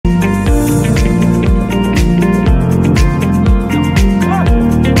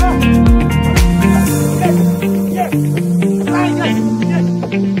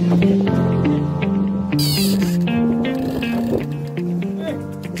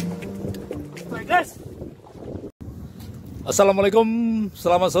Assalamualaikum,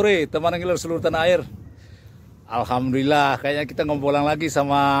 selamat sore teman angler seluruh tanah air. Alhamdulillah, kayaknya kita ngompolang lagi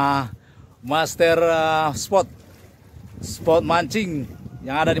sama master spot mancing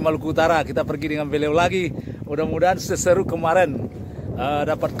yang ada di Maluku Utara. Kita pergi dengan beliau lagi. Mudah-mudahan seseru kemarin,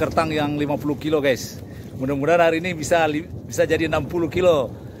 dapat kertang yang 50 kilo guys. Mudah-mudahan hari ini bisa jadi 60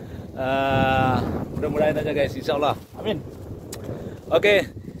 kilo. Mudah-mudahan aja guys, insya Allah. Amin. Oke,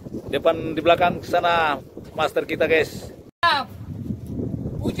 di belakang sana master kita guys.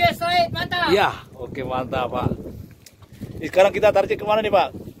 Uji straight, mantap. Iya, oke mantap Pak. Sekarang kita tarik kemana nih Pak?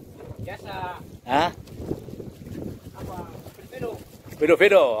 Biasa. Hah? Apa? Vedo.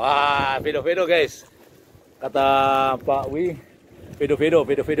 Vedo-vedo. Vedo-vedo guys. Kata Pak Wi, vedo-vedo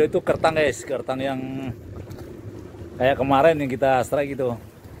itu kertang guys, kertang yang kayak kemarin yang kita strike gitu.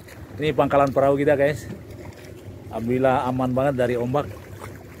 Ini pangkalan perahu kita guys. Alhamdulillah aman banget dari ombak.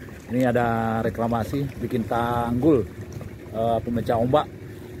 Ini ada reklamasi, bikin tanggul pemecah ombak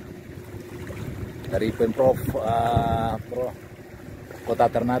dari Pemprov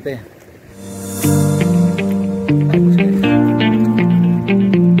Kota Ternate.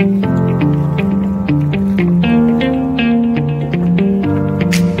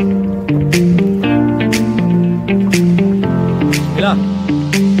 Bismillah.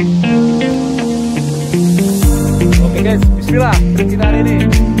 Oke guys, bismillah. Kita hari ini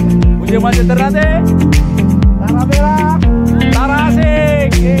uji mancing Ternate. Tanah merah, tanah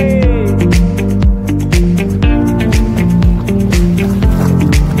asik.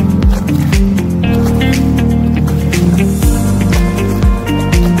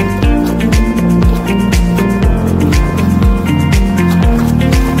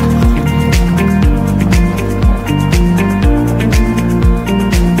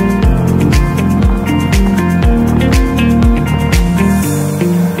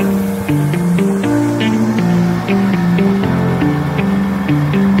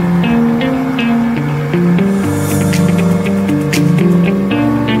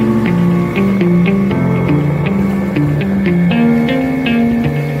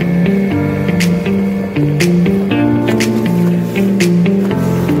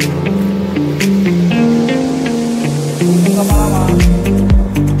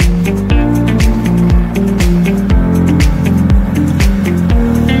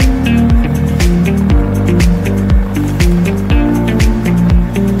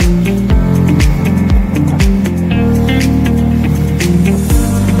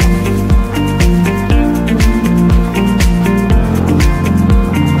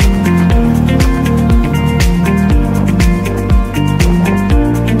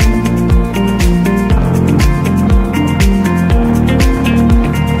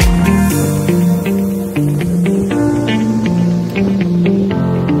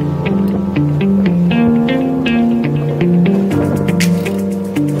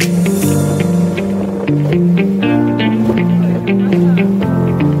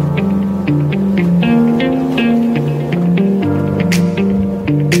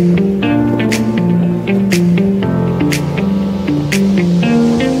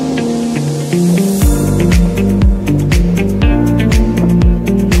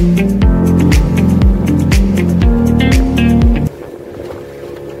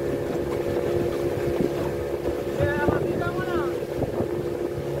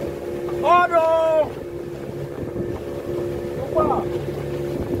 Aduh, lupa.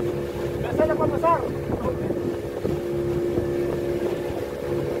 Biasanya dapat besar.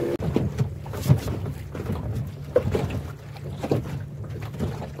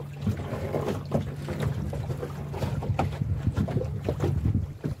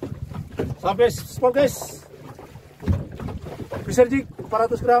 Sampai spot guys. Bisa jig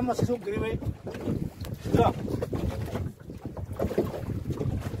 400 gram masih subgriwe. Sudah.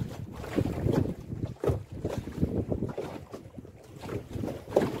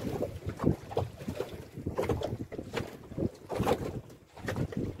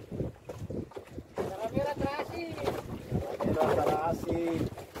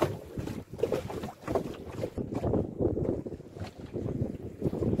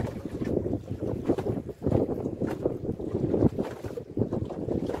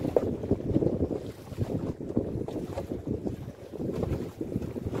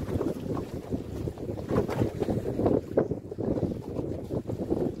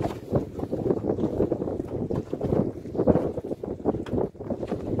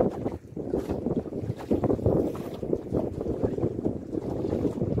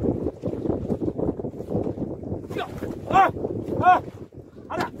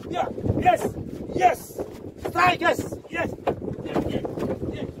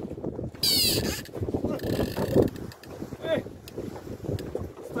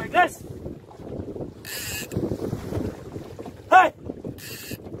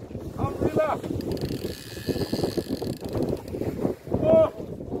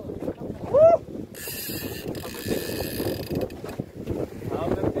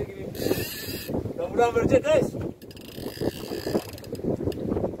 udah Amberjack guys.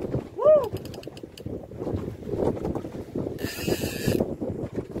 Woo.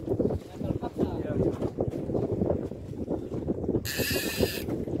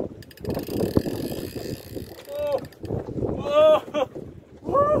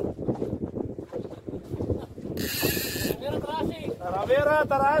 Taravera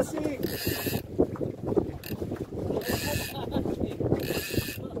terasik.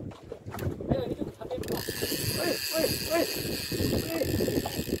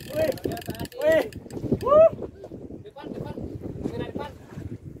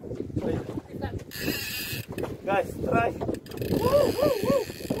 Guys, try.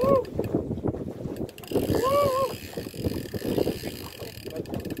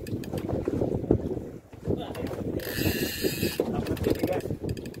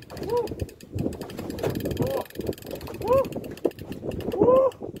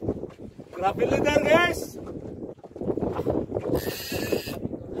 Graphiteleader guys.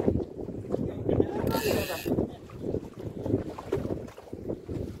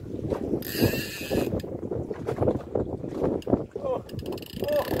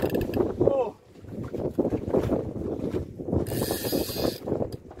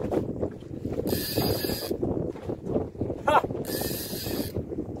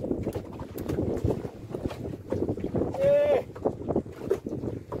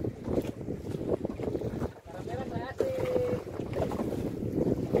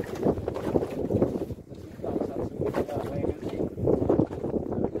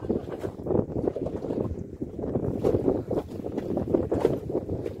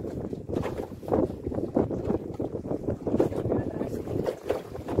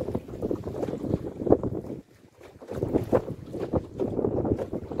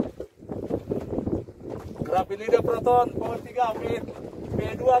 Graphiteleader proton power 3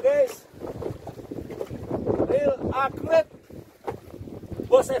 V2 guys. Real accurate.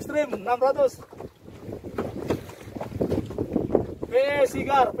 Bos ekstrim 600.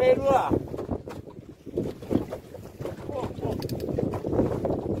 Seaguar V2.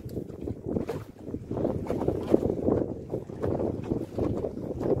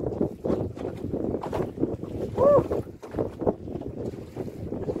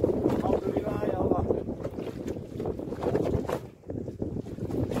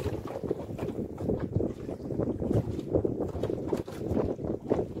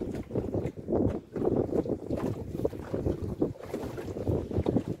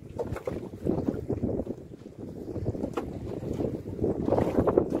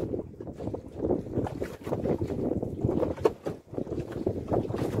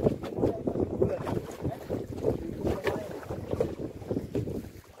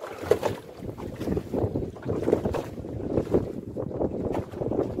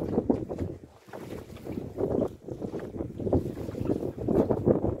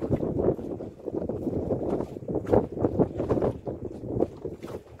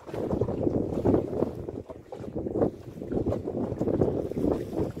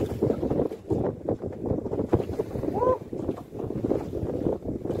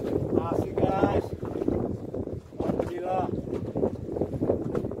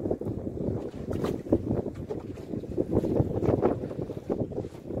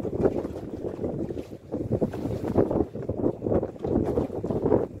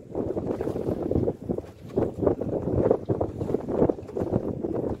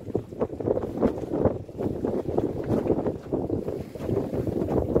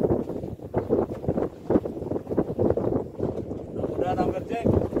 Amberjack.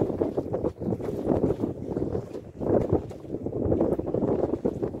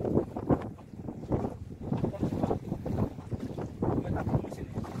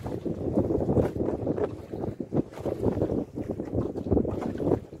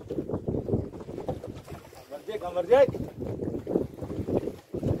 Amberjack.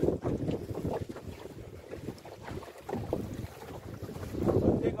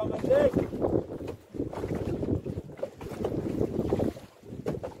 Amberjack.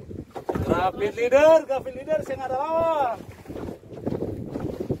 Graphiteleader saya nggak ada lawan.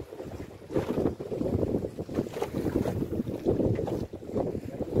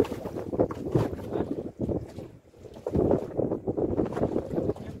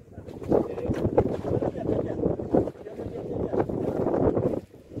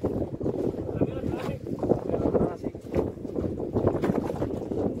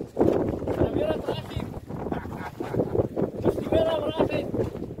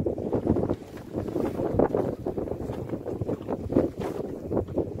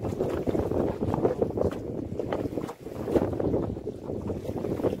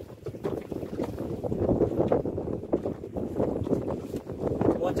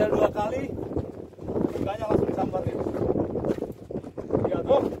 Ganjal 2 kali, ikannya langsung disambar nih. Lihat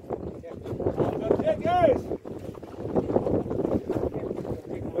tuh, Amberjack guys.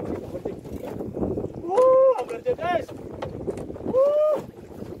 Amberjack guys.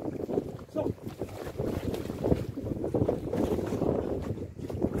 So.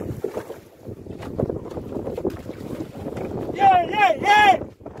 Yeay.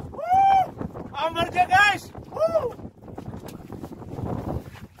 Amberjack guys.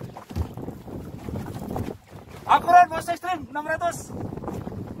 Akurat bos ekstrim 600.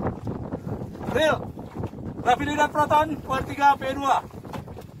 Real. Graphiteleader proton power 3 P2.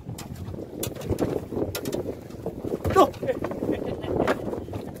 Tuh.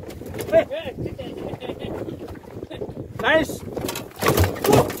 Guys.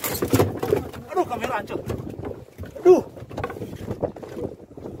 Aduh, kamera hancur. Aduh.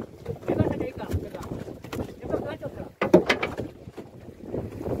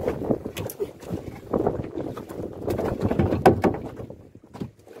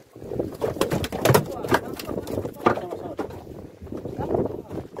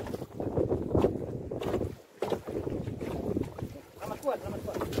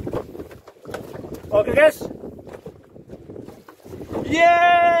 Oke guys,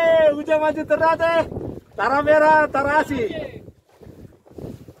 yeay, hujan maju ternate, tara merah, tara asi,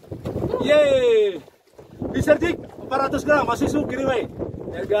 yeay, bisa dik 400 gram, masih sugiri wey,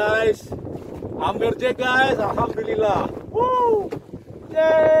 ya guys, Amberjack guys, alhamdulillah,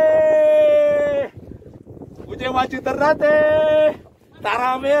 yeay, hujan maju ternate,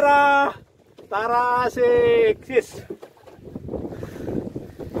 tara merah, tara asi, sis.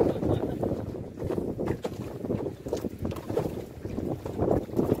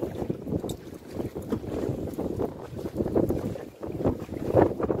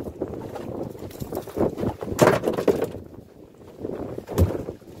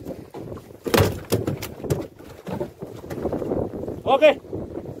 Oke,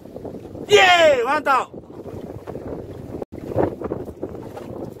 yeay, mantap.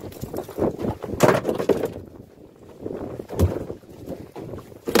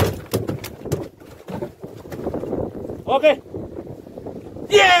 Oke,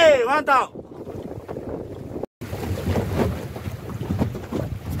 yeay, mantap.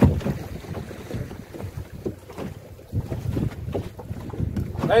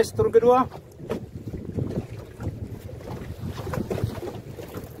 Guys, turun kedua.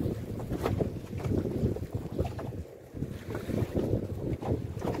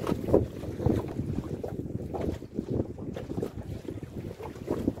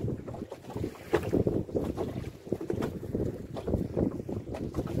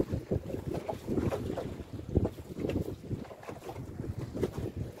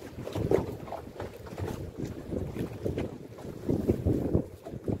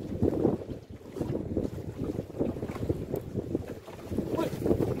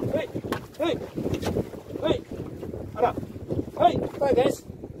 Hei, ada, strike guys,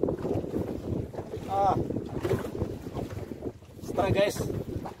 strike guys,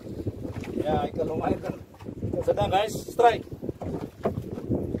 ya ikan lumayan kan, ikan sedang guys, strike,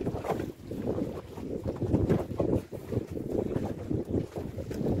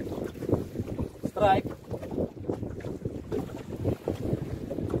 strike.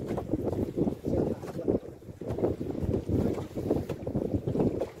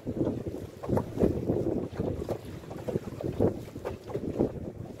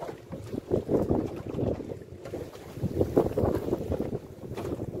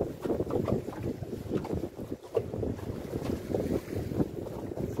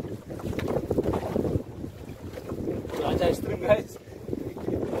 Cuaca ekstrim guys.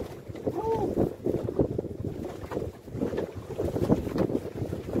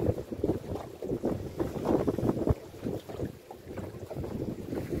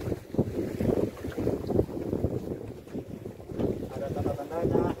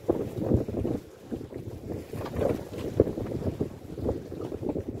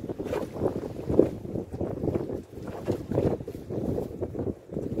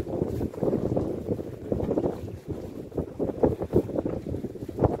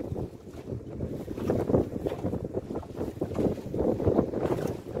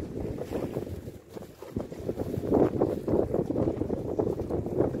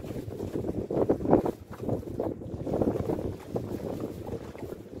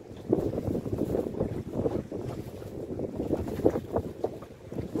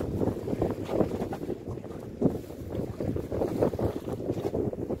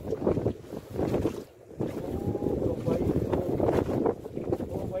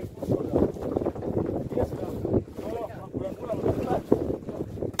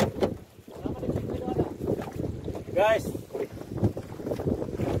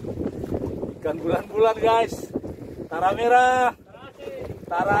 Ikan bulan-bulan guys. Tara merah.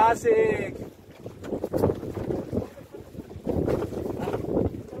 Tara asik.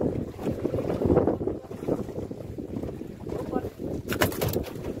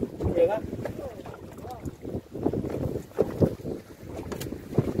 Iya kan?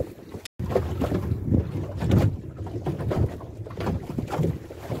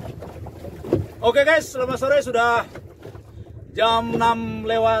 Oke guys, selamat sore. Sudah jam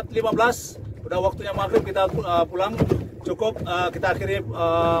 6:15. Udah waktunya maghrib, kita pulang. Cukup kita akhiri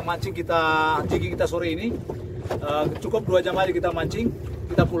mancing kita, jigging kita sore ini. Cukup 2 jam aja kita mancing,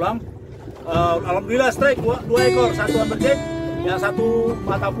 kita pulang. Alhamdulillah strike 2 ekor, 1 amberjack, yang 1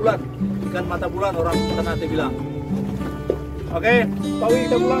 mata bulan, ikan mata bulan orang ternate bilang. Oke, Pak Wi,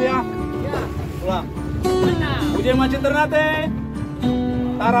 kita pulang ya. Ya. Pulang. Mana? Ujian mancing ternate.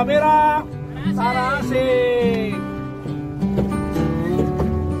 Tara merah. Tara asik.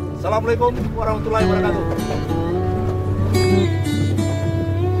 Assalamualaikum warahmatullahi wabarakatuh.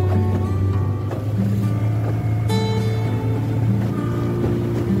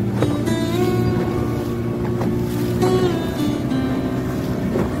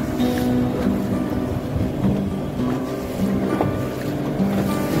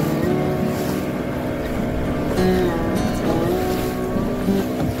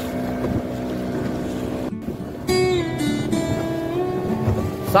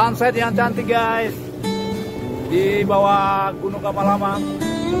 Sunset yang cantik guys di bawah gunung Gamalama.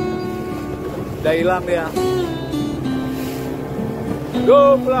 Udah hilang dia.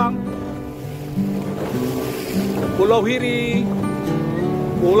 Go pulang. Pulau Hiri,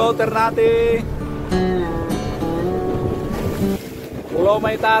 Pulau Ternate, Pulau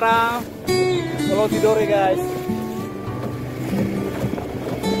Maitara, Pulau Tidore guys.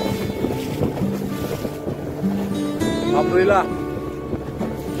 Alhamdulillah.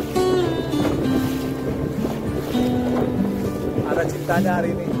 Ada cintanya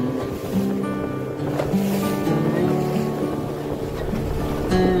hari ini.